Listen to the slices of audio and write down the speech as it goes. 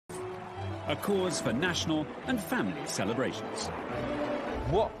a cause for national and family celebrations.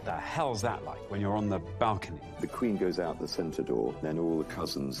 What the hell's that like when you're on the balcony? The Queen goes out the centre door, then all the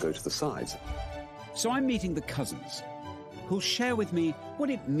cousins go to the sides. So I'm meeting the cousins, who'll share with me what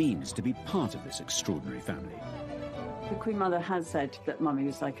it means to be part of this extraordinary family. The Queen Mother has said that Mummy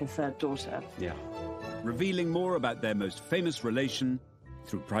was like a third daughter. Yeah. Revealing more about their most famous relation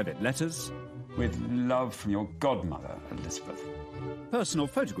through private letters. With love from your godmother, Elizabeth. Personal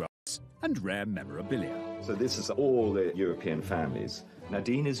photographs and rare memorabilia. So this is all the European families.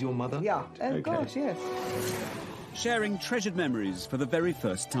 Nadine is your mother? Yeah. Oh, okay. Gosh, yes. Sharing treasured memories for the very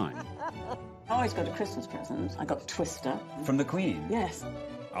first time. I always got a Christmas present. I got a Twister. From the Queen? Yes.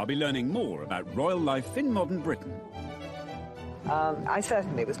 I'll be learning more about royal life in modern Britain. I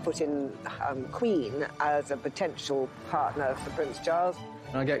certainly was put in Queen as a potential partner for Prince Charles.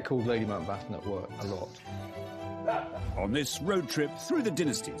 And I get called Lady Mountbatten at work a lot. On this road trip through the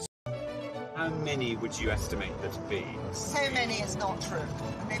dynasties. How many would you estimate there to be? So many is not true.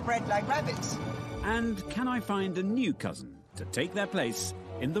 They bred like rabbits. And can I find a new cousin to take their place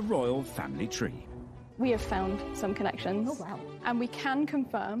in the royal family tree? We have found some connections. Oh, wow. And we can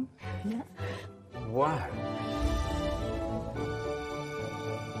confirm. Yeah. Wow.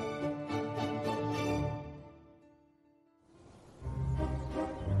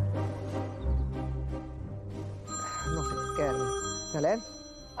 Not again. Hello?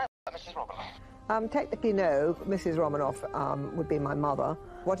 Mrs. Romanoff. Technically, no. Mrs. Romanoff would be my mother.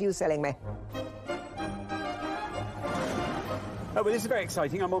 What are you selling me? Oh, well, this is very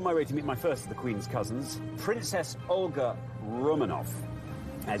exciting. I'm on my way to meet my first of the Queen's cousins, Princess Olga Romanov.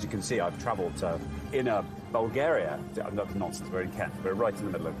 As you can see, I've travelled to inner Bulgaria. That's nonsense, we're in Kent. We're right in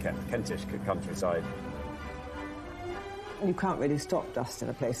the middle of Kent, Kentish countryside. You can't really stop dust in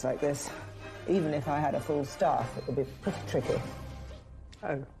a place like this. Even if I had a full staff, it would be pretty tricky.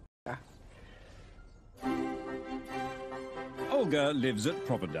 Oh, yeah. Olga lives at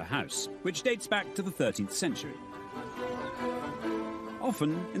Provender House, which dates back to the 13th century.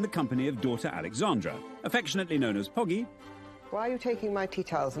 Often in the company of daughter Alexandra, affectionately known as Poggy. Why are you taking my tea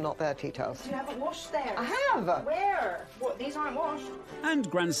towels and not their tea towels? You haven't washed them. I have! Where? What, these aren't washed? And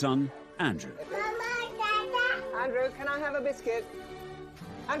grandson Andrew. Andrew, can I have a biscuit?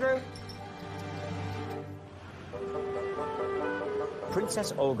 Andrew!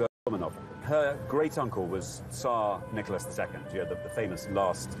 Princess Olga Romanov, her great-uncle was Tsar Nicholas II, the famous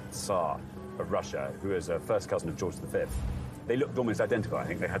last Tsar of Russia, who was a first cousin of George V. They looked almost identical, I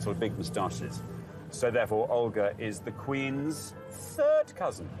think. They had sort of big moustaches. So therefore, Olga is the Queen's third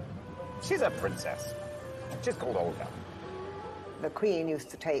cousin. She's a princess. She's called Olga. The Queen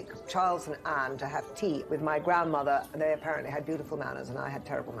used to take Charles and Anne to have tea with my grandmother, and they apparently had beautiful manners, and I had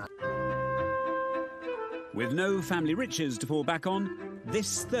terrible manners. With no family riches to fall back on,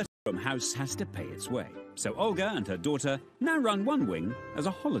 this 30-room house has to pay its way. So Olga and her daughter now run one wing as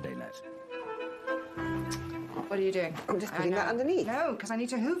a holiday let. What are you doing? I'm just putting that underneath. No, because I need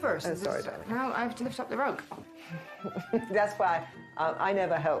to hoover. Oh, sorry, darling. No, I have to lift up the rug. That's why I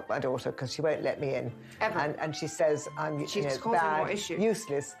never help my daughter, because she won't let me in. Ever. And she says I'm She's causing bad, more issue.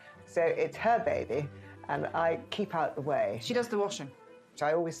 useless. So it's her baby, and I keep out the way. She does the washing. So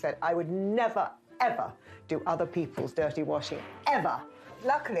I always said I would never, ever do other people's dirty washing, ever.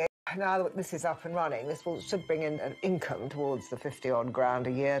 Luckily, now that this is up and running, this should bring in an income towards the 50-odd grand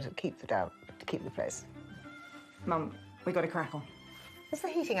a year to keep the place. Mum, we got a crackle. Is the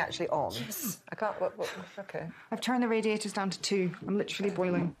heating actually on? Yes. I can't... OK. I've turned the radiators down to 2. I'm literally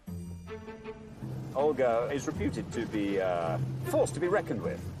boiling. Olga is reputed to be a force to be reckoned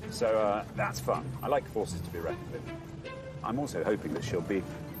with, so that's fun. I like forces to be reckoned with. I'm also hoping that she'll be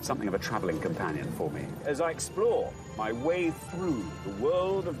something of a travelling companion for me as I explore my way through the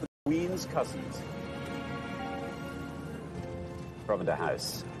world of the Queen's cousins. Provender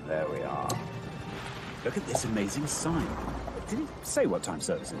House, there we are. Look at this amazing sign. Did it say what time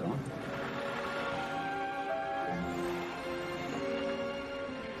services are?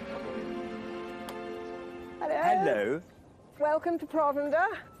 Hello. Hello. Welcome to Provender.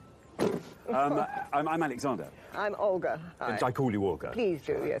 I'm Alexander. I'm Olga. Hi. I call you Olga. Please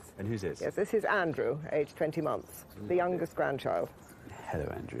do, yes. And who's this? Yes, this is Andrew, aged 20 months, the youngest grandchild.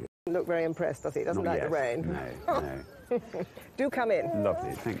 Hello, Andrew. Doesn't look very impressed, does he? Doesn't Not like yet. the rain. No. Do come in.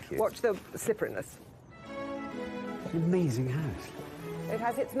 Lovely, thank you. Watch the slipperiness. An amazing house. It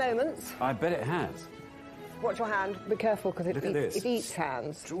has its moments. I bet it has. Watch your hand. Be careful, because Look at this. it eats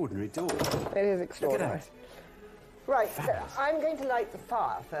hands. Extraordinary door. It is extraordinary. Look at Right, so I'm going to light the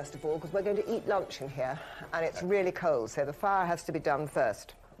fire, first of all, because we're going to eat lunch in here, and it's really cold, so the fire has to be done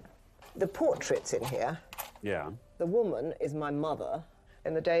first. The portraits in here. Yeah. The woman is my mother.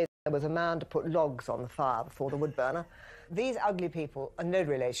 In the days there was a man to put logs on the fire before the wood burner. These ugly people are no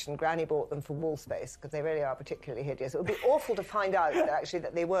relation. Granny bought them for wall space because they really are particularly hideous. It would be awful to find out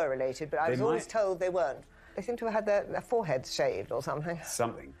that they were related, but I was always told they weren't. They seem to have had their foreheads shaved or something.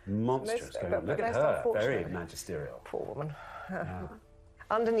 Something monstrous going on. Look at her, very magisterial. Poor woman. Yeah.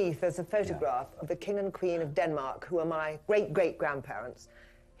 Underneath, there's a photograph of the King and Queen of Denmark, who are my great-great-grandparents.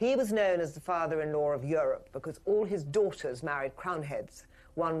 He was known as the father-in-law of Europe because all his daughters married crown heads.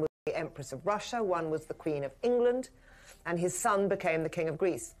 One was the Empress of Russia, one was the Queen of England, and his son became the King of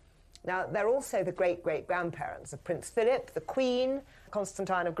Greece. Now, they're also the great-great-grandparents of Prince Philip, the Queen,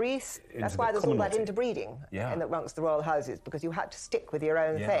 Constantine of Greece. That's why there's all that interbreeding amongst the royal houses, because you had to stick with your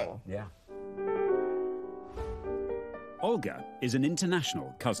own thing. Yeah. Olga is an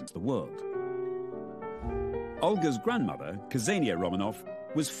international cousin to the world. Olga's grandmother, Ksenia Romanov,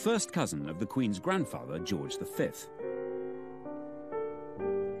 was first cousin of the Queen's grandfather, George V.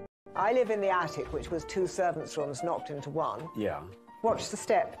 I live in the attic, which was 2 servants' rooms knocked into one. Yeah. Watch the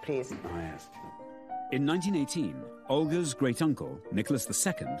step, please. Oh, yes. In 1918, Olga's great-uncle, Nicholas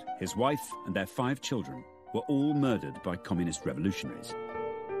II, his wife and their 5 children were all murdered by communist revolutionaries.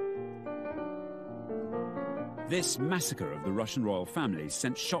 This massacre of the Russian royal family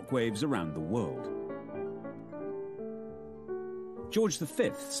sent shockwaves around the world. George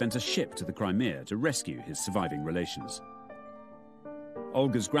V sent a ship to the Crimea to rescue his surviving relations.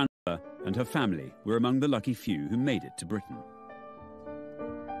 Olga's grandmother and her family were among the lucky few who made it to Britain.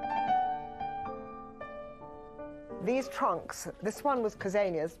 These trunks, this one was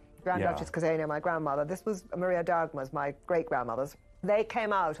Ksenia's, Grand Duchess Ksenia, my grandmother. This was Maria Dagmar's, my great-grandmother's. They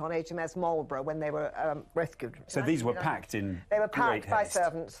came out on HMS Marlborough when they were rescued. So these were packed in They were packed by haste.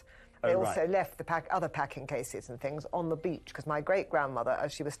 servants. They also left the other packing cases and things on the beach, because my great-grandmother,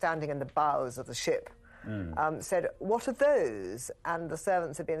 as she was standing in the bows of the ship, said, "What are those?" And the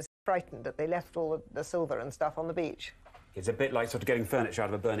servants had been frightened that they left all the silver and stuff on the beach. It's a bit like sort of getting furniture out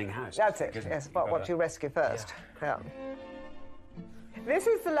of a burning house. That's it, yes, but what you rescue first. Yeah. This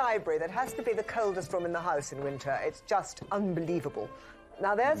is the library that has to be the coldest room in the house in winter. It's just unbelievable.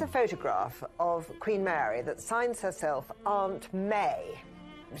 Now, there's a photograph of Queen Mary that signs herself Aunt May.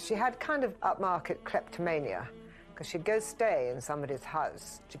 She had kind of upmarket kleptomania, because she'd go stay in somebody's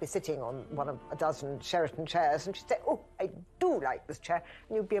house. She'd be sitting on one of a dozen Sheraton chairs, and she'd say, "Oh, I do like this chair,"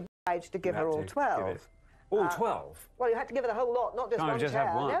 and you'd be obliged to give her all 12. All 12? Well, you had to give her the whole lot, not just one just chair.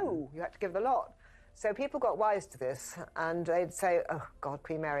 have one. No, you had to give the lot. So people got wise to this, and they'd say, "Oh, God,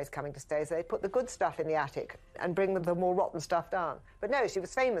 Queen Mary's coming to stay." So they'd put the good stuff in the attic and bring the more rotten stuff down. But no, she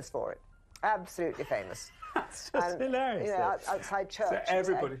was famous for it. Absolutely famous. That's just hilarious. You know, outside church, So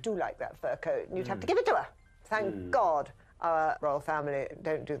everybody... I do like that fur coat, and you'd have to give it to her. Thank God our royal family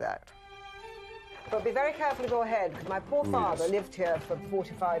don't do that. But be very careful to go ahead, because my poor father lived here for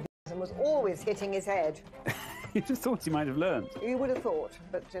 45 years and was always hitting his head. You just thought you might have learned. You would have thought,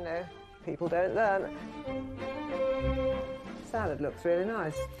 but, you know, people don't learn. Salad looks really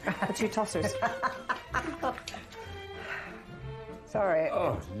nice. The 2 tossers. Sorry,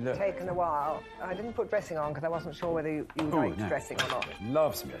 Oh, it's look. taken a while. I didn't put dressing on because I wasn't sure whether you liked dressing or not.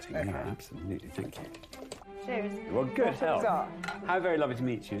 Love some dressing. Yeah, absolutely. Thank you. Cheers. Well, good health. So, How very lovely to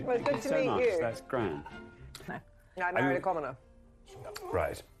meet you. Well, it's good Thank you to so meet much. you. That's grand. I married a commoner.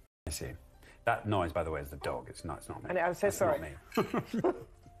 Right. I see. That noise, by the way, is the dog. It's not me. And I'm so That's sorry. Not me.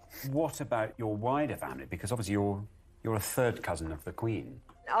 What about your wider family? Because obviously you're a third cousin of the Queen.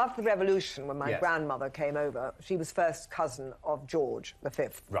 After the Revolution, when my Yes. grandmother came over, she was first cousin of George V,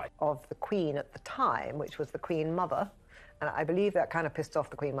 of the Queen at the time, which was the Queen Mother. And I believe that kind of pissed off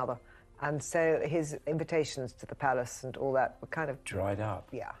the Queen Mother. And so his invitations to the palace and all that were kind of... Dried up.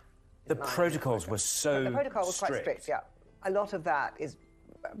 Yeah. The protocols were so The protocol was quite strict, yeah. A lot of that is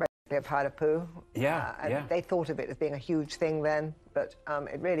basically a pile of poo. Yeah, and they thought of it as being a huge thing then, but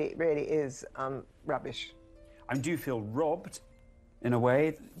it really, really is rubbish. And do you feel robbed, in a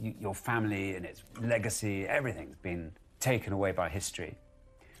way? Your family and its legacy, everything's been taken away by history.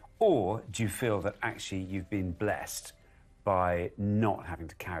 Or do you feel that actually you've been blessed by not having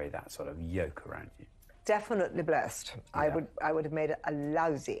to carry that sort of yoke around you? Definitely blessed. Yeah. I would have made a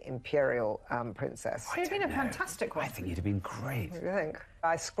lousy imperial princess. You'd have been a fantastic one. I think you'd have been great. What do you think?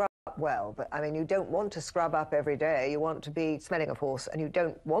 I scrub up well, but I mean, you don't want to scrub up every day. You want to be smelling of horse, and you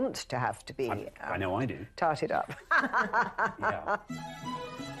don't want to have to be... I know I do. Tarted up. Yeah.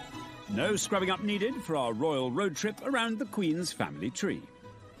 No scrubbing up needed for our royal road trip around the Queen's family tree.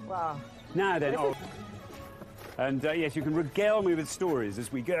 Wow. Now then, and yes, you can regale me with stories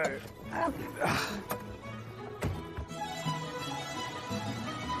as we go.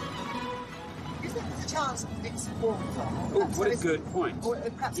 Isn't it chance it's warm for? Oh, what a good point. Or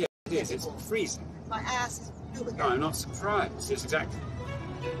perhaps Yeah, it is. It's freezing. my ass is blue again. No, I'm not surprised. Yes, exactly.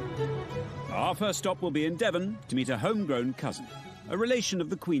 Our first stop will be in Devon to meet a homegrown cousin, a relation of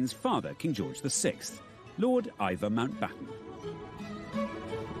the Queen's father, King George VI, Lord Ivor Mountbatten.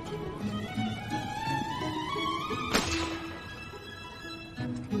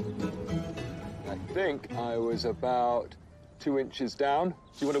 I think I was about 2 inches down. Do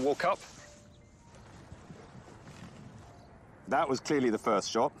you want to walk up? That was clearly the first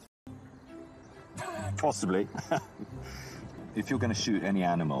shot. Possibly. If you're going to shoot any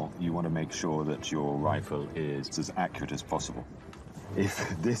animal, you want to make sure that your rifle is as accurate as possible.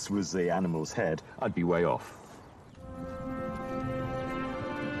 If this was the animal's head, I'd be way off.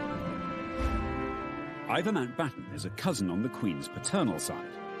 Ivor Mountbatten is a cousin on the Queen's paternal side.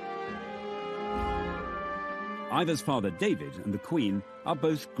 Ivor's father, David, and the Queen are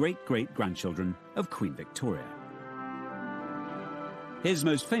both great-great-grandchildren of Queen Victoria. His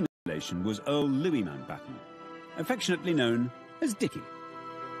most famous relation was Earl Louis Mountbatten, affectionately known as Dickie.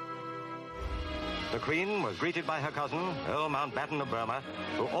 The Queen was greeted by her cousin, Earl Mountbatten of Burma,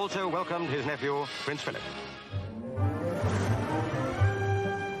 who also welcomed his nephew, Prince Philip.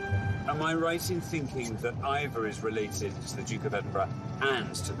 Am I right in thinking that Ivor is related to the Duke of Edinburgh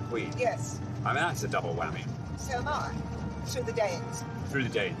and to the Queen? Yes, I mean, that's a double whammy. so am I. Through the Danes. Through the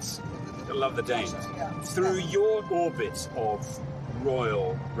Danes. I love the Danes. Yeah. Through your orbit of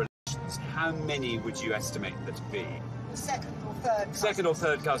royal relations, how many would you estimate there to be? The second or third cousins. Second or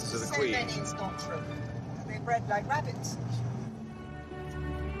third cousins of the so Queen. Many it's not true. They're bred like rabbits.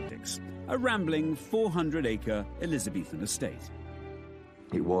 A rambling 400-acre Elizabethan estate.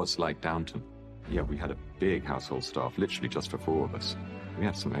 It was like Downton. Yeah, we had a big household staff, literally just for 4 of us. We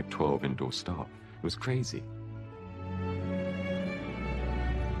had something like 12 indoor staff. It was crazy.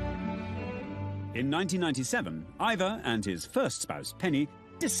 In 1997, Ivor and his first spouse, Penny,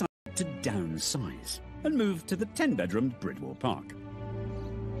 decided to downsize and move to the 10-bedroomed Bridwell Park.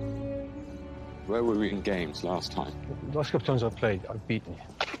 Where were we in games last time? Last couple of times I played, I've beaten you.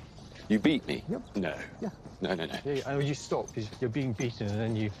 You beat me? Yep. No. Yeah. No. Yeah, and you stop because you're being beaten, and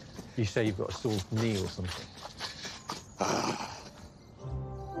then you say you've got a sore knee or something.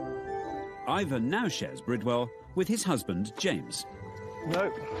 Ivor now shares Bridwell with his husband, James.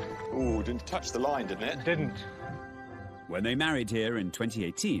 No. Ooh, didn't touch the line, didn't it? Didn't. When they married here in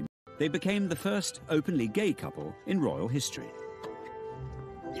 2018, they became the first openly gay couple in royal history.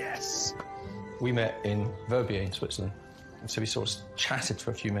 Yes. We met in Verbier in Switzerland. And so we sort of chatted for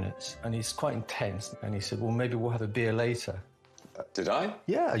a few minutes, and he's quite intense. And he said, well, maybe we'll have a beer later. Did I?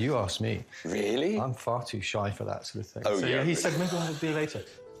 Yeah, you asked me. Really? I'm far too shy for that sort of thing. Oh, so, yeah. He said, maybe we'll have a beer later.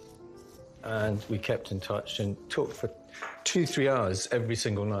 And we kept in touch and talked for 2-3 hours every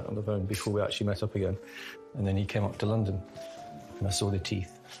single night on the phone before we actually met up again. And then he came up to London, and I saw the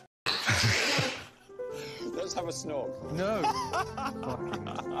teeth. Let's have a snog. No.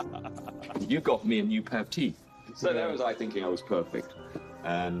 You got me a new pair of teeth. So there was I thinking I was perfect.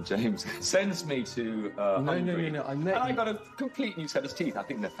 And James sends me to Hungary. No. And I got a complete new set of teeth. I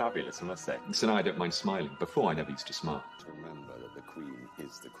think they're fabulous, I must say. So now I don't mind smiling. Before, I never used to smile. Remember that the Queen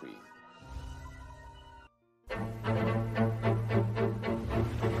is the Queen.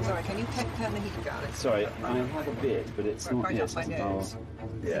 Sorry, can you turn the heat down? It's Sorry, I have a bit, but it's not right yet. up my nose.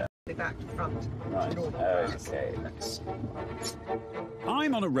 Yeah. Back to front. Right. Normal. Okay. Let's...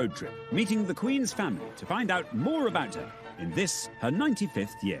 I'm on a road trip, meeting the Queen's family to find out more about her in this, her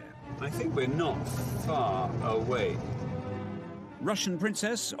 95th year. I think we're not far away. Russian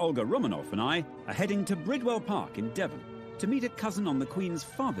Princess Olga Romanov and I are heading to Bridwell Park in Devon to meet a cousin on the Queen's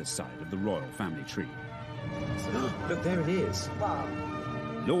father's side of the royal family tree. Look, there it is. Wow.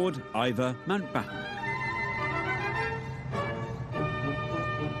 Lord Ivor Mountbatten.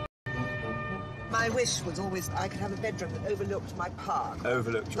 My wish was always I could have a bedroom that overlooked my park.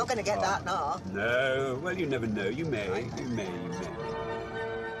 Overlooked. Not going to get that now. No. Well, you never know. You may.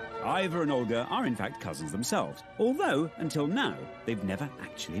 Ivor and Olga are in fact cousins themselves, although, until now, they've never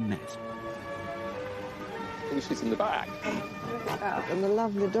actually met. Oh, she's in the back. And the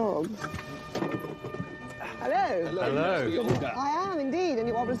lovely dog. Hello. Hello. I am indeed, and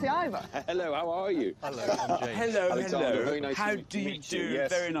you're obviously Ivor. Hello, how are you? Hello, I'm James. Hello, Alexander, very nice How to do you meet do? you.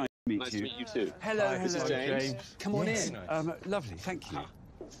 Yes. Very nice to meet Nice you. to meet you too. Hello, Hi, this is James. Come on Yes. in. Nice. Lovely, thank you.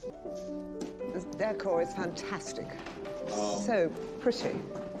 The decor is fantastic. Oh. So pretty.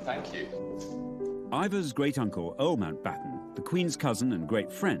 Thank you. Ivor's great-uncle, Earl Mountbatten, the Queen's cousin and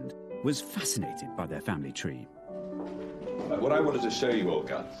great friend, was fascinated by their family tree. What I wanted to show you,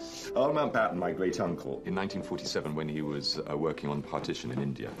 Olga, Earl Mountbatten, my great-uncle, in 1947 when he was working on partition in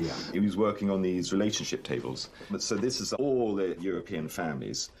India. Yeah. He was working on these relationship tables. So this is all the European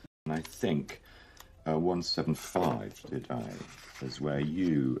families. And I think 175, is where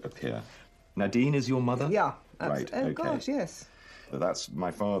you appear. Nadine is your mother? Yeah. Right, oh, okay. gosh, yes. That's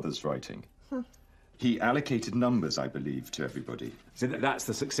my father's writing. He allocated numbers, I believe, to everybody. So that's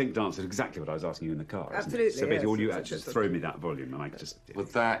the succinct answer to exactly what I was asking you in the car. Absolutely, So basically, all you yes. had to just throw me that volume, and I could just. Well,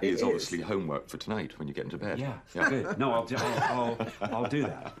 that is obviously homework for tonight when you get into bed. Yeah. Good. No, I'll do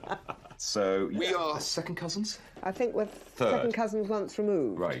that. So we are second cousins. I think we're Third. second cousins once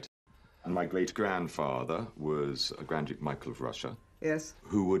removed. Right. And my great-grandfather was Grand Duke Michael of Russia. Yes.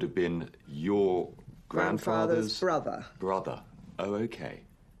 Who would have been your grandfather's brother. Brother. Oh, okay.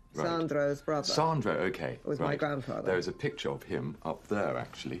 Right. Sandro's brother. Sandro, okay. Was my grandfather. There is a picture of him up there,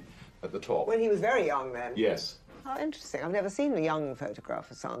 actually, at the top. When he was very young, then? Yes. Oh, interesting. I've never seen a young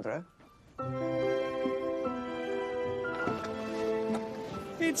photograph of Sandro.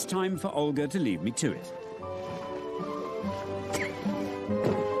 It's time for Olga to leave me to it.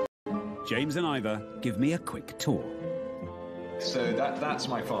 James and Ivor give me a quick tour. So that's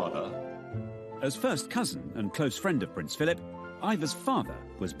my father. As first cousin and close friend of Prince Philip, Ivor's father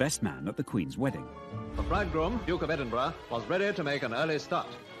was best man at the Queen's wedding. The bridegroom, Duke of Edinburgh, was ready to make an early start.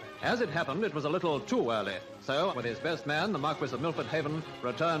 As it happened, it was a little too early. So, with his best man, the Marquis of Milford Haven,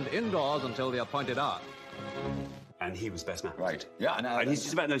 returned indoors until the appointed hour. And he was best man. Right. Yeah, and he's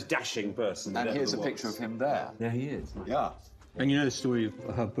just about the most dashing person. And here's a picture of him there. There he is. Yeah. And you know the story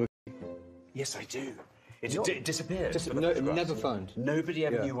of her book? Yes, I do. It disappeared. Never found. Nobody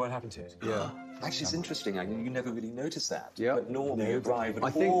ever knew what happened to it. Yeah. Actually, it's interesting. You never really noticed that. Yeah. But normally a bride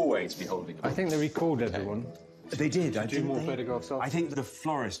would always be holding a book. I think they recalled everyone. They did. I do more photographs after. I think the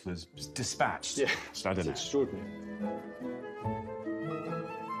florist was dispatched. Yeah. I don't know. Extraordinary.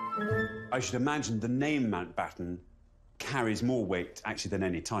 I should imagine the name Mountbatten carries more weight, actually, than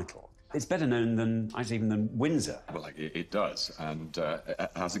any title. It's better known than, even than Windsor. Well, it does. And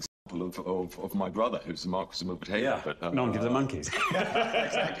as example of my brother, who's the Marquis of Milford Haven. Yeah, but, no one gives a monkeys.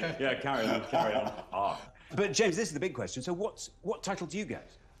 Exactly. Yeah, carry on. But, James, this is the big question. So what title do you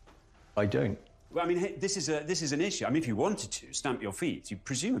get? I don't. Well, I mean, this is an issue. I mean, if you wanted to stamp your feet, you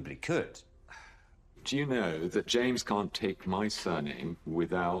presumably could. Do you know that James can't take my surname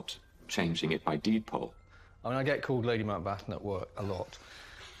without changing it by deed poll? I mean, I get called Lady Mountbatten at work a lot.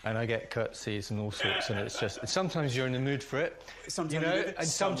 And I get curtsies and all sorts, and it's just... Sometimes you're in the mood for it. Sometimes and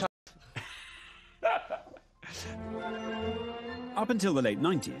sometimes... Up until the late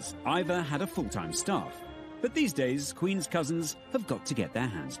 90s, Ivor had a full-time staff. But these days, Queen's cousins have got to get their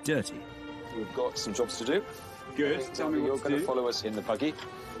hands dirty. We've got some jobs to do. Good. Tell me You're what to going do. to follow us in the buggy.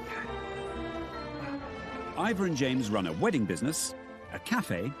 Ivor and James run a wedding business, a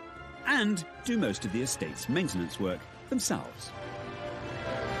cafe, and do most of the estate's maintenance work themselves.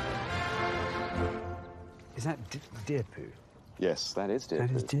 Is that deer poo? Yes, that is dear.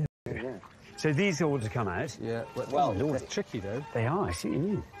 That is deer poo. Yeah. So these ought to come out. Yeah, Well, they're tricky, though. They are, I see what you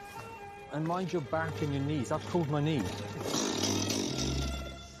mean. And mind your back and your knees. I've pulled my knee.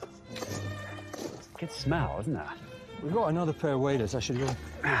 Good smell, isn't it? We've got another pair of waders. I should go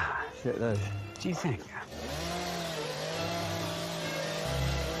get those. Do you think?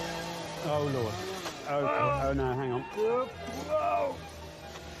 Oh, Lord. Oh no, hang on. Whoa.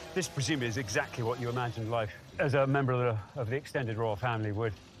 This presumably is exactly what you imagined life as a member of the extended royal family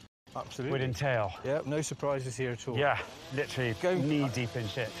would entail. Yeah, no surprises here at all. Yeah, literally knee-deep in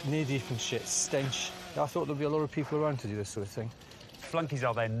shit. Knee-deep in shit, stench. I thought there'd be a lot of people around to do this sort of thing. Flunkies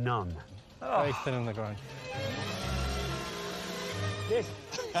are there none. Very thin on the ground. This.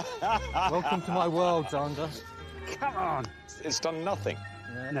 Welcome to my world, Xander. Come on. It's done nothing.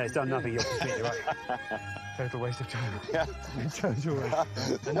 No, it's done nothing. You're completely right. Total waste of time. Yeah. Total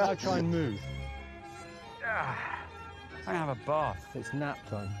waste. And now try and move. I'm going to have a bath. It's nap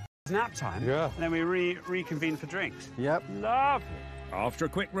time. It's nap time? Yeah. And then we reconvene for drinks? Yep. Lovely. After a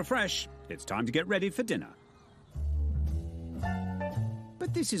quick refresh, it's time to get ready for dinner.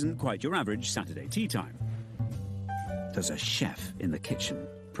 But this isn't quite your average Saturday tea time. There's a chef in the kitchen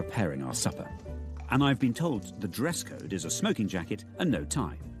preparing our supper. And I've been told the dress code is a smoking jacket and no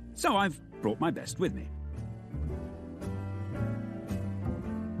tie. So I've brought my best with me.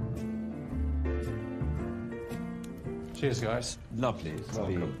 Cheers, guys. Lovely to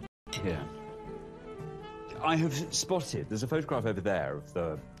be here. I have spotted, there's a photograph over there of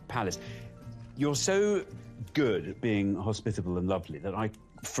the palace. You're so good at being hospitable and lovely that I,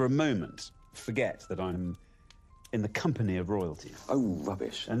 for a moment, forget that I'm in the company of royalty. Oh,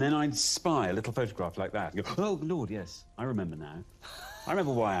 rubbish. And then I'd spy a little photograph like that and go, oh, Lord, yes, I remember now. I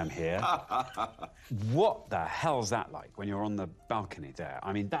remember why I'm here. What the hell's that like when you're on the balcony there?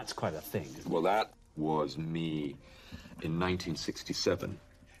 I mean, that's quite a thing. Well, that was me in 1967.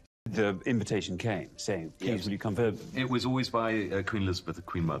 The invitation came saying, please, Yes. will you come for... It was always by Queen Elizabeth, the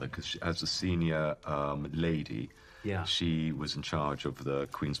Queen Mother, because as a senior lady, Yeah. she was in charge of the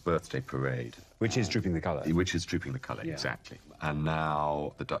Queen's birthday parade. Which is Drooping the Colour. Which is Drooping the Colour, Yeah. exactly. And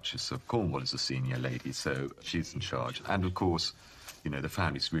now the Duchess of Cornwall is a senior lady, so she's in charge. And, of course, you know, the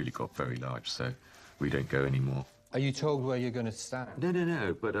family's really got very large, so we don't go anymore. Are you told where you're going to stand?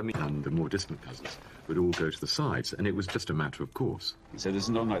 No, but I mean, and the more distant cousins would all go to the sides, and it was just a matter of course. So there's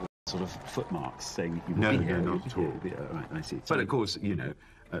not like sort of footmarks saying you No, be here, not at all. Yeah, right, I see. But of course, you know,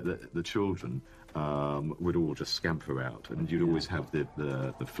 the children would all just scamper out, and you'd always have the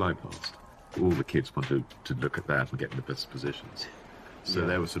fly past. All the kids wanted to look at that and get in the best positions. So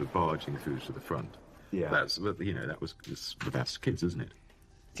they were sort of barging through to the front. Yeah. That's, you know, that was the best kids, isn't it?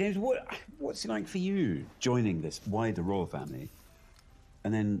 James, what's it like for you joining this wider royal family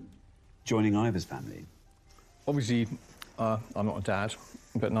and then joining Ivor's family? Obviously, I'm not a dad,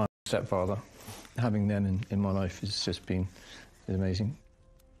 but now I'm a stepfather. Having them in my life has just been amazing.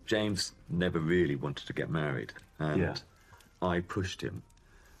 James never really wanted to get married, and I pushed him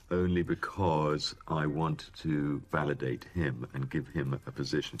only because I wanted to validate him and give him a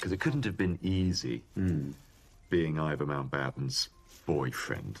position, because it couldn't have been easy being Ivor Mountbatten's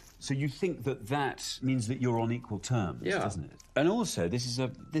boyfriend. So you think that means that you're on equal terms, Yeah. doesn't it? And also, this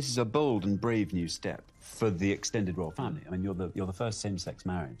is a bold and brave new step for the extended royal family. I mean, you're the first same-sex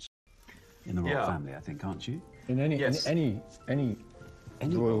marriage in the royal family, I think, aren't you? In any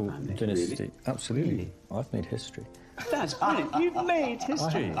royal family, dynasty, really? absolutely. Really? I've made history. That's brilliant. You've made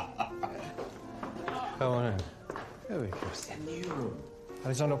history. Oh, I know. There we go.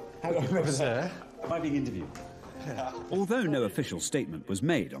 Alexander, over there. Am I being interviewed? Although no official statement was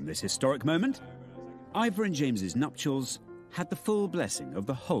made on this historic moment, Ivor and James's nuptials had the full blessing of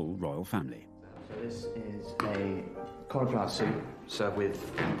the whole royal family. So this is a cauliflower soup served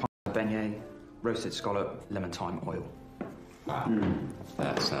with beignet, roasted scallop, lemon thyme oil. Wow.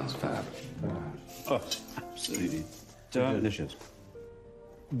 That sounds fab. Oh, absolutely. Delicious.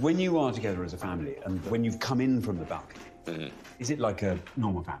 When you are together as a family and when you've come in from the balcony, is it like a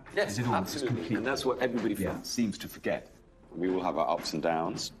normal family? Yes, Is it all absolutely. And that's what everybody seems to forget. We all have our ups and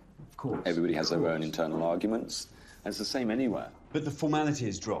downs. Of course. Everybody has their own internal arguments. And it's the same anywhere. But the formality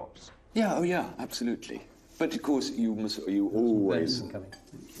has dropped. Yeah, oh yeah, absolutely. But of course, you will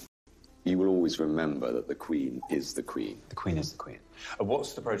always remember that the Queen is the Queen. The Queen is the Queen.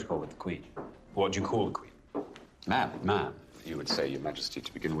 What's the protocol with the Queen? What do you call the Queen? Ma'am. Ma'am. You would say Your Majesty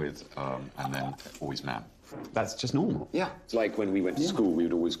to begin with, and then always ma'am. That's just normal. Yeah. It's like when we went to school, we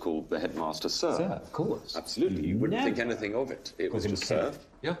would always call the headmaster Sir. Sir, of course. Absolutely. You wouldn't think anything of it. It was just Sir.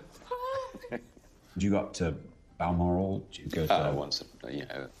 Yeah. Do you go up to Balmoral? Do you go to... Once, you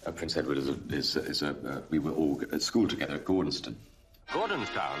know, Prince Edward we were all at school together at Gordonstown.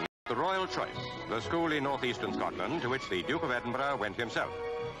 Gordonstown, the royal choice, the school in northeastern Scotland to which the Duke of Edinburgh went himself.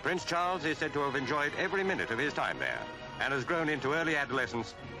 Prince Charles is said to have enjoyed every minute of his time there and has grown into early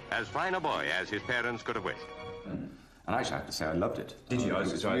adolescence as fine a boy as his parents could have wished. And actually, I have to say I loved it. Did you? It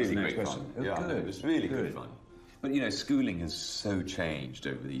was really great question. fun. Yeah, good. It was really good fun. But, you know, schooling has so changed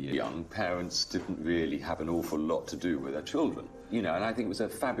over the years. Young parents didn't really have an awful lot to do with their children. You know, and I think it was a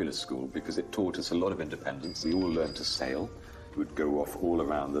fabulous school because it taught us a lot of independence. We all learned to sail. We would go off all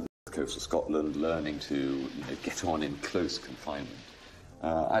around the coast of Scotland, learning to, you know, get on in close confinement.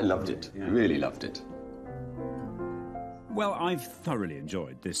 I loved it. Really loved it. Well, I've thoroughly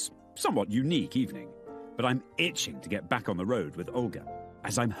enjoyed this somewhat unique evening, but I'm itching to get back on the road with Olga,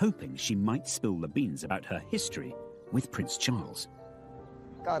 as I'm hoping she might spill the beans about her history with Prince Charles.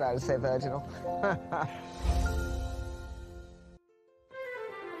 God, I was so virginal.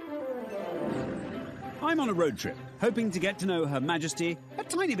 I'm on a road trip, hoping to get to know Her Majesty a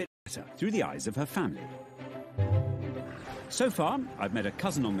tiny bit better through the eyes of her family. So far, I've met a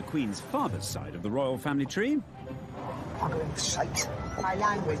cousin on the Queen's father's side of the royal family tree. Boggling shite. My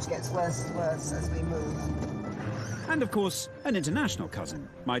language gets worse and worse as we move. And, of course, an international cousin,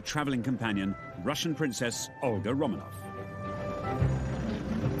 my travelling companion, Russian Princess Olga Romanov.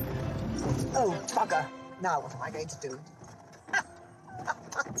 Oh, bugger. Now what am I going to do?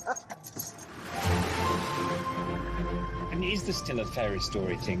 And is there still a fairy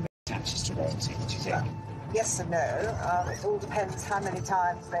story thing that attaches to royalty, do you think? Yes and no. It all depends how many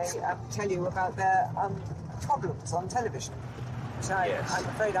times they tell you about their problems on television, which I'm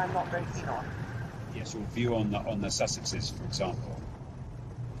afraid I'm not very keen on. Yes, your view on the Sussexes, for example.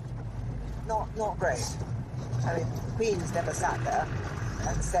 Not great. I mean, the Queen's never sat there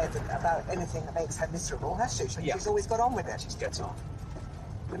and said about anything that makes her miserable, has she? She's always got on with it. She gets on.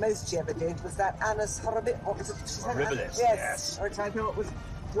 The most she ever did was that Annus Horribilis. What was it? She said Horribilis, yes. Which I thought was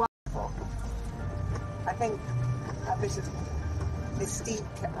wonderful. I think a bit of mystique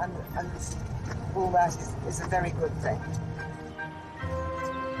and all that is a very good thing.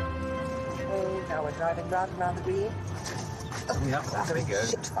 Oh, now we're driving round and round the green. Oh, yeah, there we go.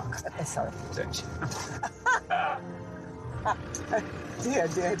 Shit fuck. Sorry. Don't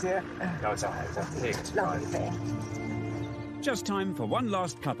Dear. No, it's all right. It's a pig to Lovely drive. thing. Just time for one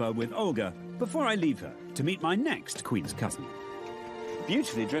last cuppa with Olga before I leave her to meet my next Queen's cousin.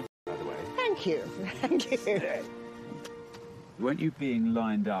 Beautifully driven, by the way. Thank you. Thank you. Weren't you being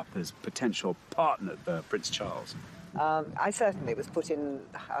lined up as potential partner for Prince Charles? I certainly was put in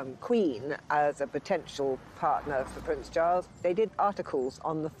Queen as a potential partner for Prince Charles. They did articles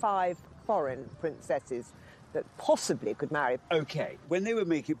on the 5 foreign princesses that possibly could marry. OK, when they were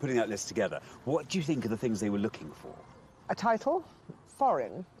putting that list together, what do you think are the things they were looking for? A title,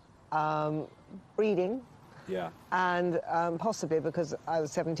 foreign, breeding, yeah, and possibly, because I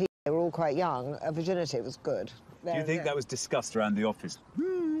was 17, they were all quite young, virginity was good. Do you think that was discussed around the office?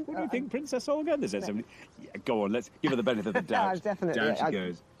 What do you think, Princess Olga? There's somebody... Yeah, go on, let's give her the benefit of the doubt. Definitely. Down she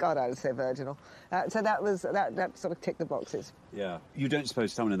goes. God, I would say virginal. So that was that sort of ticked the boxes. Yeah. You don't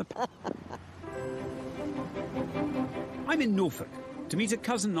suppose someone in the... I'm in Norfolk to meet a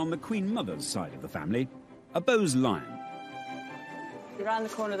cousin on the Queen Mother's side of the family, a Bowes lion. Around the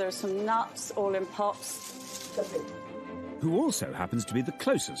corner there are some nuts, all in pots. Who also happens to be the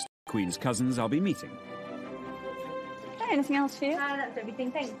closest Queen's cousins I'll be meeting. Anything else for you? No, that's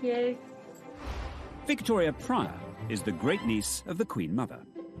everything, thank you. Victoria Pryor is the great-niece of the Queen Mother.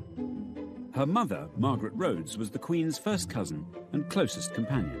 Her mother, Margaret Rhodes, was the Queen's first cousin and closest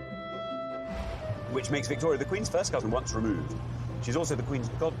companion. Which makes Victoria the Queen's first cousin once removed. She's also the Queen's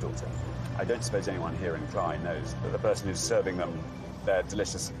goddaughter. I don't suppose anyone here in Clyde knows that the person who's serving them their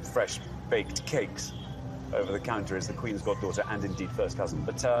delicious, fresh, baked cakes over the counter is the Queen's goddaughter and indeed first cousin.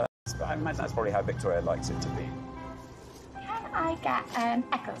 But I imagine that's probably how Victoria likes it to be. Can I get an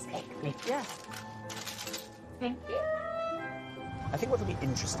Eccles cake, please? Yes. Thank you. I think what will be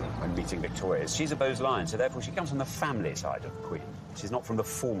interesting when meeting Victoria is she's a Bowes lion, so therefore she comes from the family side of the Queen. She's not from the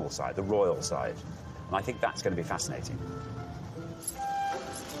formal side, the royal side. And I think that's going to be fascinating.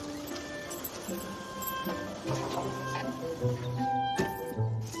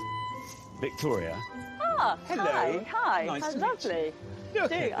 Victoria. Ah, hello. Hi. Nice How to lovely. Look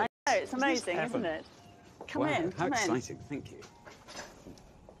Do. at I know, it's amazing, isn't it? Come wow, in, how come exciting. in. Thank you.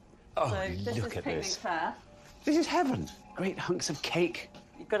 Oh, So this look is at picnic this. fare. This is heaven. Great hunks of cake.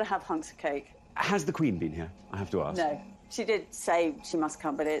 You've got to have hunks of cake. Has the Queen been here? I have to ask. No. She did say she must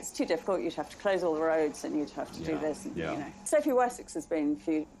come, but it's too difficult. You'd have to close all the roads and you'd have to do this. And, yeah. you know. Sophie Wessex has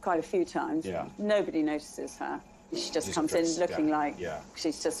been quite a few times. Yeah. Nobody notices her. She just comes in dressed, looking like yeah.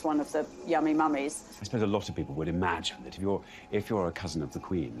 she's just one of the yummy mummies. I suppose a lot of people would imagine that if you're a cousin of the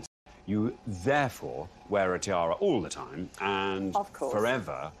Queen's, you therefore wear a tiara all the time and Of course.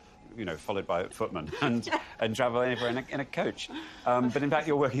 forever, you know, followed by a footman and travel anywhere in a coach. But in fact,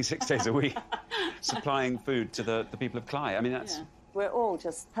 you're working 6 days a week, supplying food to the people of Clyde. I mean, that's... Yeah. We're all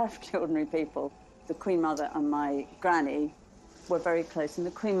just perfectly ordinary people. The Queen Mother and my granny were very close, and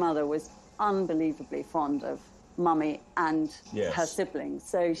the Queen Mother was unbelievably fond of Mummy and Yes. her siblings.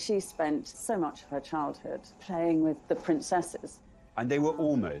 So she spent so much of her childhood playing with the princesses. And they were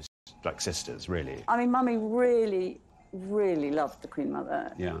almost like sisters, really. I mean, Mummy really, really loved the Queen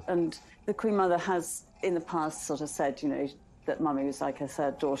Mother. Yeah. And the Queen Mother has, in the past, sort of said, you know, that Mummy was like her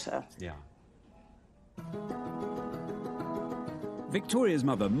third daughter. Yeah. Victoria's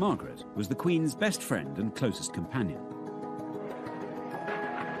mother, Margaret, was the Queen's best friend and closest companion.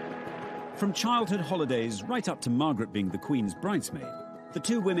 From childhood holidays right up to Margaret being the Queen's bridesmaid, the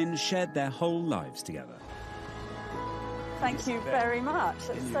two women shared their whole lives together. Thank you very much.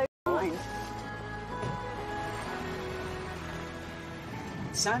 That's so kind.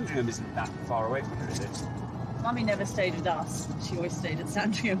 Sandringham isn't that far away from here, is it? Mummy never stayed with us. She always stayed at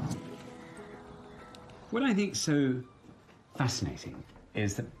Sandringham. What I think so fascinating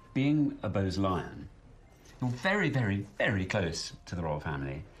is that being a Bowes lion, you're very, very, very close to the royal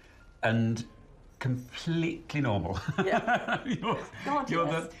family and completely normal. Yeah.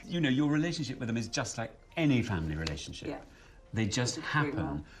 Your relationship with them is just like any family relationship. Yeah. They just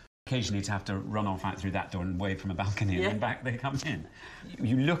happen occasionally to have to run off out through that door and wave from a balcony and then back they come in.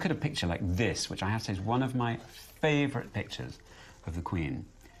 You look at a picture like this, which I have to say is one of my favourite pictures of the Queen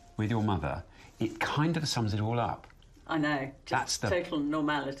with your mother. It kind of sums it all up. I know. That's the total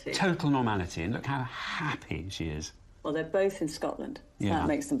normality. Total normality, and look how happy she is. Well, they're both in Scotland, so Yeah. that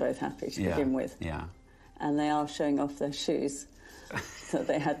makes them both happy to begin with. Yeah. And they are showing off their shoes that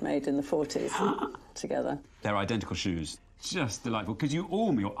they had made in the 40s together. They're identical shoes. Just delightful, because your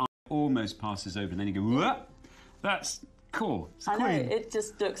eye almost passes over, and then you go, what? That's cool. It's I know, Queen. it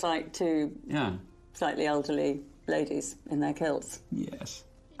just looks like two slightly elderly ladies in their kilts. Yes.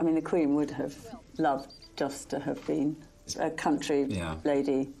 I mean, the Queen would have loved just to have been a country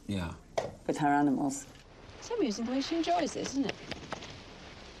lady with her animals. It's amusing the way she enjoys this, isn't it?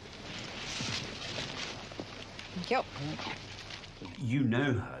 Thank you. You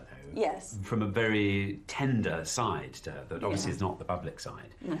know her, though. Yes. From a very tender side to her, that obviously is not the public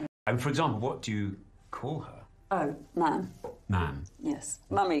side. No. And for example, what do you call her? Oh, Ma'am. Ma'am. Yes.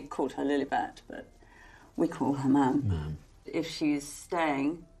 Mummy called her Lilibet, but we call her Ma'am. Ma'am. If she's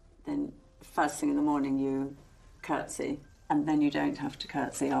staying, then first thing in the morning you curtsy, and then you don't have to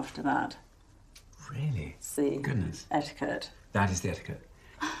curtsy after that. Really? It's the Goodness. etiquette. That is the etiquette.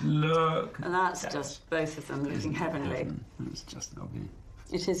 Look. And that's just both of them looking heavenly. It's just lovely.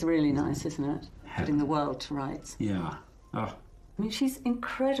 It is really nice, isn't it? Putting the world to rights. Yeah. Oh. I mean, she's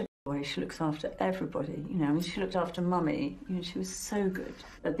incredible the way she looks after everybody. You know, I mean, she looked after Mummy. You know, she was so good.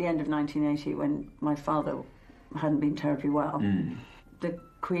 At the end of 1980, when my father hadn't been terribly well, the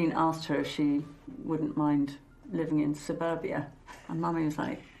Queen asked her if she wouldn't mind living in suburbia. And Mummy was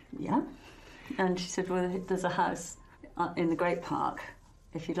like, yeah. And she said, well, there's a house in the Great Park,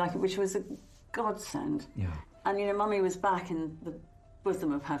 if you'd like it, which was a godsend. Yeah. And, you know, Mummy was back in the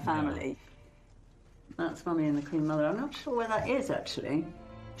bosom of her family. That's Mummy and the Queen Mother. I'm not sure where that is, actually.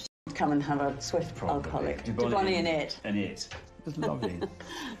 She'd come and have a swift alcoholic. Dubonnie and it. And it. It was lovely.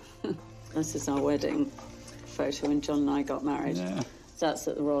 This is our wedding photo when John and I got married. Yeah. So that's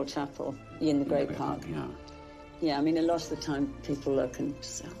at the Royal Chapel in the Great Park. Yeah. Yeah, I mean, a lot of the time people look and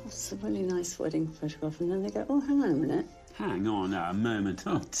say, oh, it's a really nice wedding photograph. And then they go, oh, hang on a minute. Hang on a moment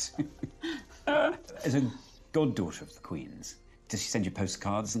or two. As a goddaughter of the Queen's, does she send you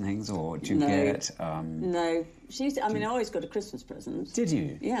postcards and things, or do you get... No. I mean, I always got a Christmas present. Did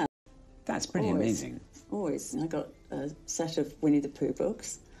you? Yeah. That's pretty Always. amazing. Always. I got a set of Winnie the Pooh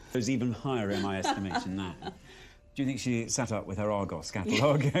books. There's even higher in my estimation now. Do you think she sat up with her Argos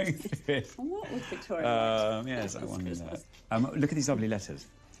catalogue going through it? And what was Victoria? Yes, I wonder that. Look at these lovely letters.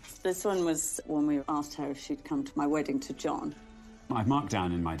 This one was when we asked her if she'd come to my wedding to John. I've marked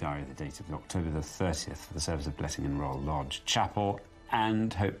down in my diary the date of October the 30th for the service of Blessing in Royal Lodge Chapel,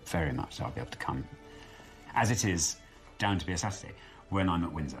 and hope very much I'll be able to come, as it is down to be a Saturday, when I'm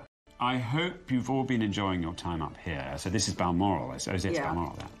at Windsor. I hope you've all been enjoying your time up here. So this is Balmoral, I suppose. It's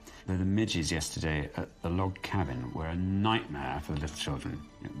Balmoral there. The midges yesterday at the log cabin were a nightmare for the little children.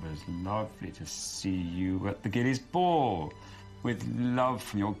 It was lovely to see you at the Gillies Ball, with love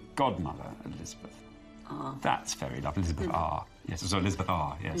from your godmother, Elizabeth. Ah. That's very lovely. Elizabeth R. Yes, so Elizabeth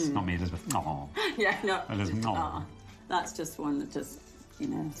R. Yes, not me, Elizabeth. Oh. Yeah, no. Elizabeth R. That's just one that just, you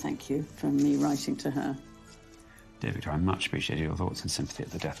know, thank you from me writing to her. Dear Victor, I much appreciate your thoughts and sympathy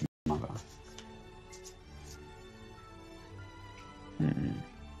at the death of my mother.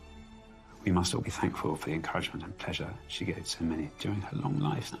 We must all be thankful for the encouragement and pleasure she gave so many during her long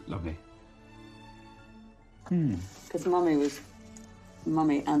life. Isn't that lovely? Because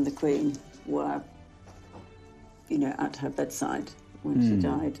Mummy and the Queen were, you know, at her bedside when she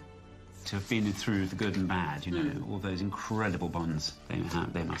died. To have been through the good and bad, you know, all those incredible bonds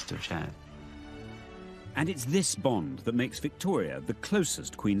they must have shared. And it's this bond that makes Victoria the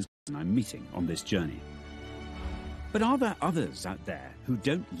closest Queen's I'm meeting on this journey. But are there others out there who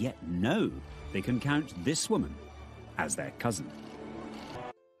don't yet know they can count this woman as their cousin?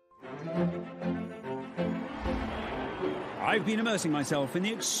 I've been immersing myself in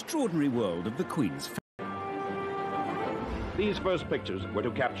the extraordinary world of the Queen's family. These first pictures were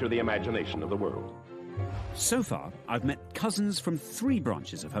to capture the imagination of the world. So far, I've met cousins from 3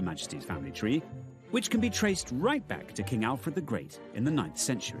 branches of Her Majesty's family tree, which can be traced right back to King Alfred the Great in the 9th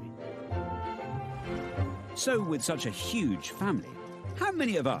century. So, with such a huge family, how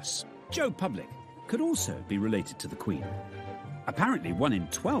many of us, Joe Public, could also be related to the Queen? Apparently, 1 in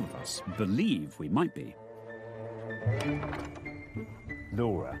 12 of us believe we might be.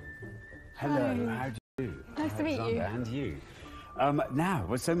 Laura. Hello, how do you do? Nice to meet you. And you. Now,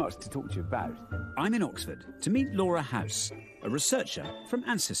 there's so much to talk to you about. I'm in Oxford to meet Laura House, a researcher from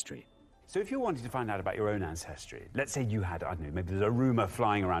Ancestry. So if you're wanting to find out about your own ancestry, let's say you had, I don't know, maybe there's a rumour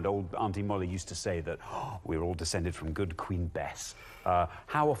flying around. Old Auntie Molly used to say that we're all descended from good Queen Bess.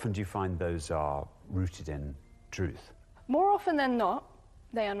 How often do you find those are rooted in truth? More often than not,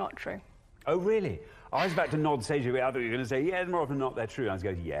 they are not true. Oh, really? I was about to nod sagely. I thought you were going to say, yeah, more often than not, they're true. I was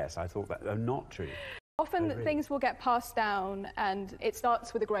going, yes, I thought that. They're not true. Often things will get passed down and it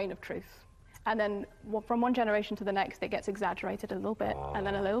starts with a grain of truth. And then from one generation to the next, it gets exaggerated a little bit and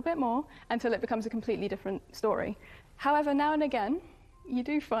then a little bit more until it becomes a completely different story. However, now and again, you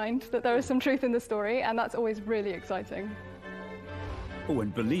do find that there is some truth in the story, and that's always really exciting. Oh,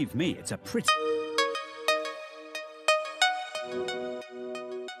 and believe me, it's a pretty...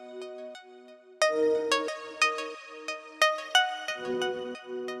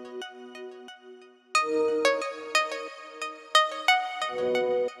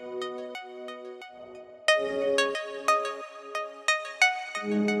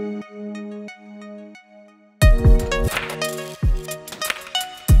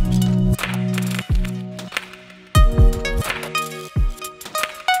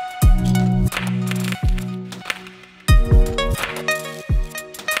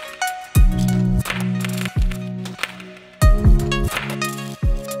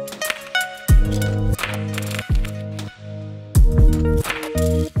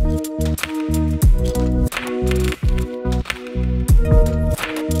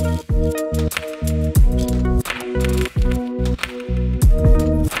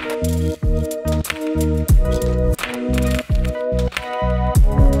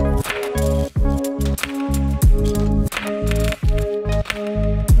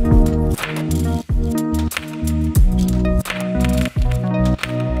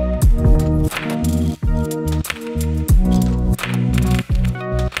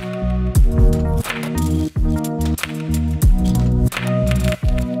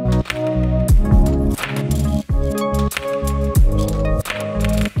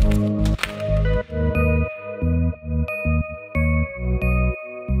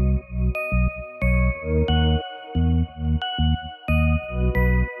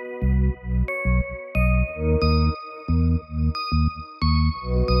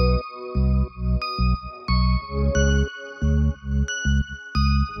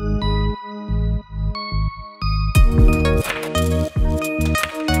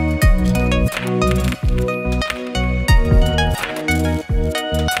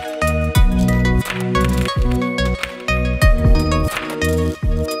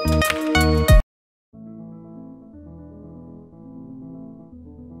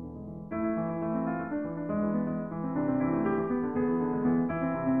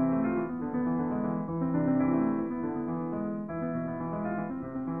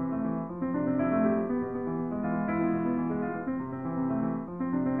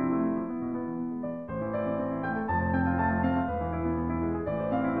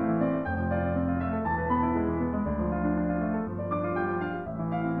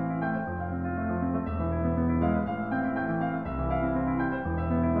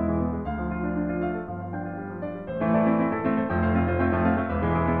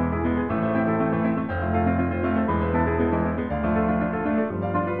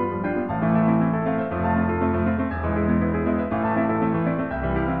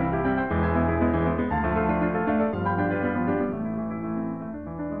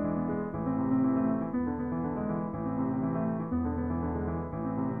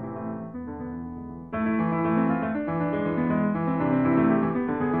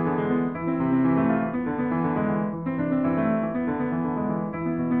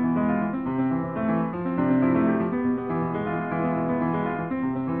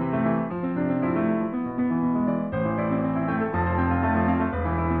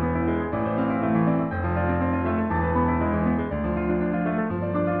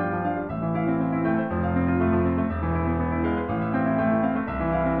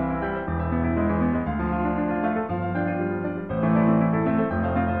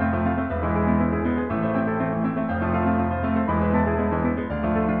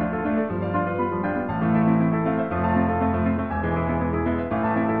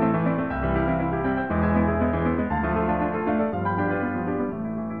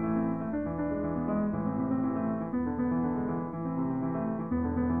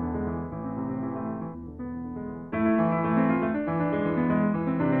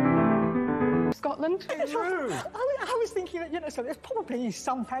 Scotland. It's true. I was thinking that, you know, so there's probably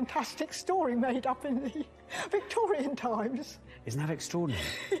some fantastic story made up in the Victorian times. Isn't that extraordinary?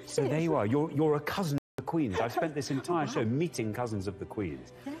 So there you are. You're a cousin of the Queen's. I've spent this entire show meeting cousins of the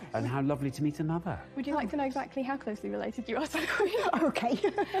Queen's. Yes. And how lovely to meet another. Would you like to know exactly how closely related you are to the Queen? OK.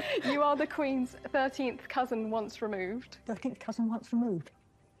 You are the Queen's 13th cousin once removed. 13th cousin once removed.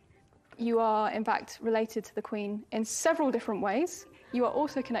 You are, in fact, related to the Queen in several different ways. You are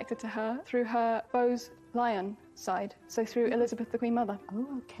also connected to her through her beau's Lion side, so through Elizabeth, the Queen Mother.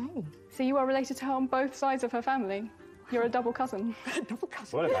 Oh, okay. So you are related to her on both sides of her family. You're a double cousin. Double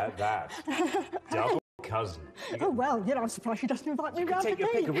cousin. What about that? Double cousin. Oh, well, I'm surprised she doesn't invite me round to Take your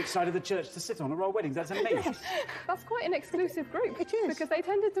tea. pick of which side of the church to sit on at royal weddings. That's amazing. Yes. That's quite an exclusive group. It is. Because they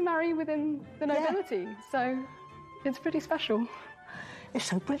tended to marry within the nobility, so it's pretty special. It's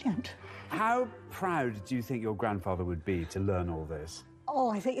so brilliant. How proud do you think your grandfather would be to learn all this? Oh,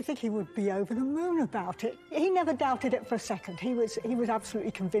 I think he would be over the moon about it. He never doubted it for a second. He was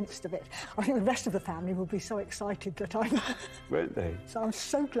absolutely convinced of it. I think the rest of the family would be so excited that I'm... Won't they? So I'm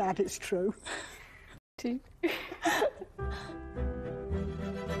so glad it's true.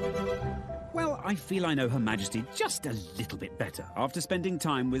 Well, I feel I know Her Majesty just a little bit better after spending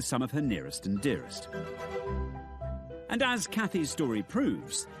time with some of her nearest and dearest. And as Cathy's story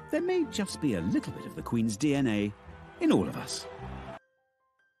proves, there may just be a little bit of the Queen's DNA in all of us.